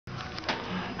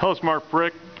Hello, it's Mark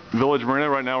Brick, Village Marina.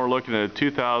 Right now we're looking at a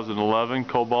 2011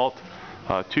 Cobalt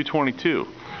 222.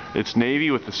 It's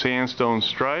navy with the sandstone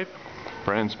stripe,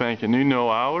 brand spanking new, no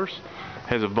hours.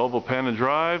 Has a Volvo Panda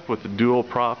drive with the dual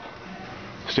prop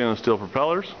stainless steel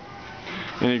propellers.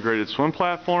 Integrated swim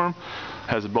platform.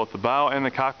 Has both the bow and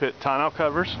the cockpit tonneau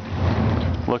covers.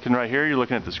 Looking right here, you're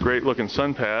looking at this great looking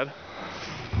sun pad.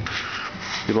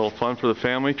 Get a little fun for the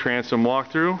family. Transom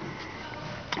walkthrough.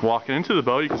 Walking into the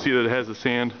boat, you can see that it has the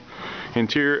sand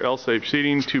interior, L-shaped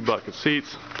seating, 2 bucket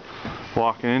seats.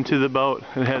 Walking into the boat,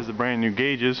 it has the brand new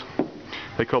gauges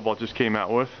that Cobalt just came out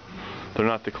with. They're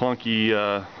not the clunky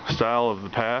style of the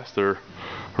past. They're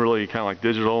really kind of like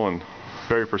digital and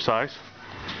very precise.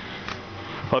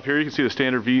 Up here you can see the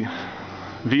standard V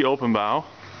open bow.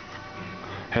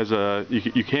 Has a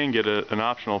you can get an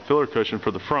optional filler cushion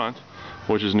for the front,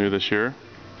 which is new this year.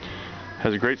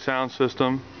 Has a great sound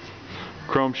system,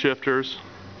 chrome shifters,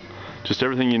 just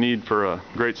everything you need for a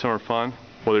great summer fun,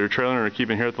 whether you're trailing or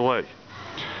keeping here at the lake.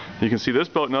 You can see this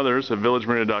boat and others at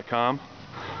villagemarina.com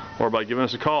or by giving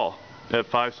us a call at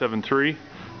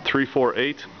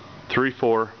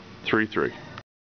 573-348-3433.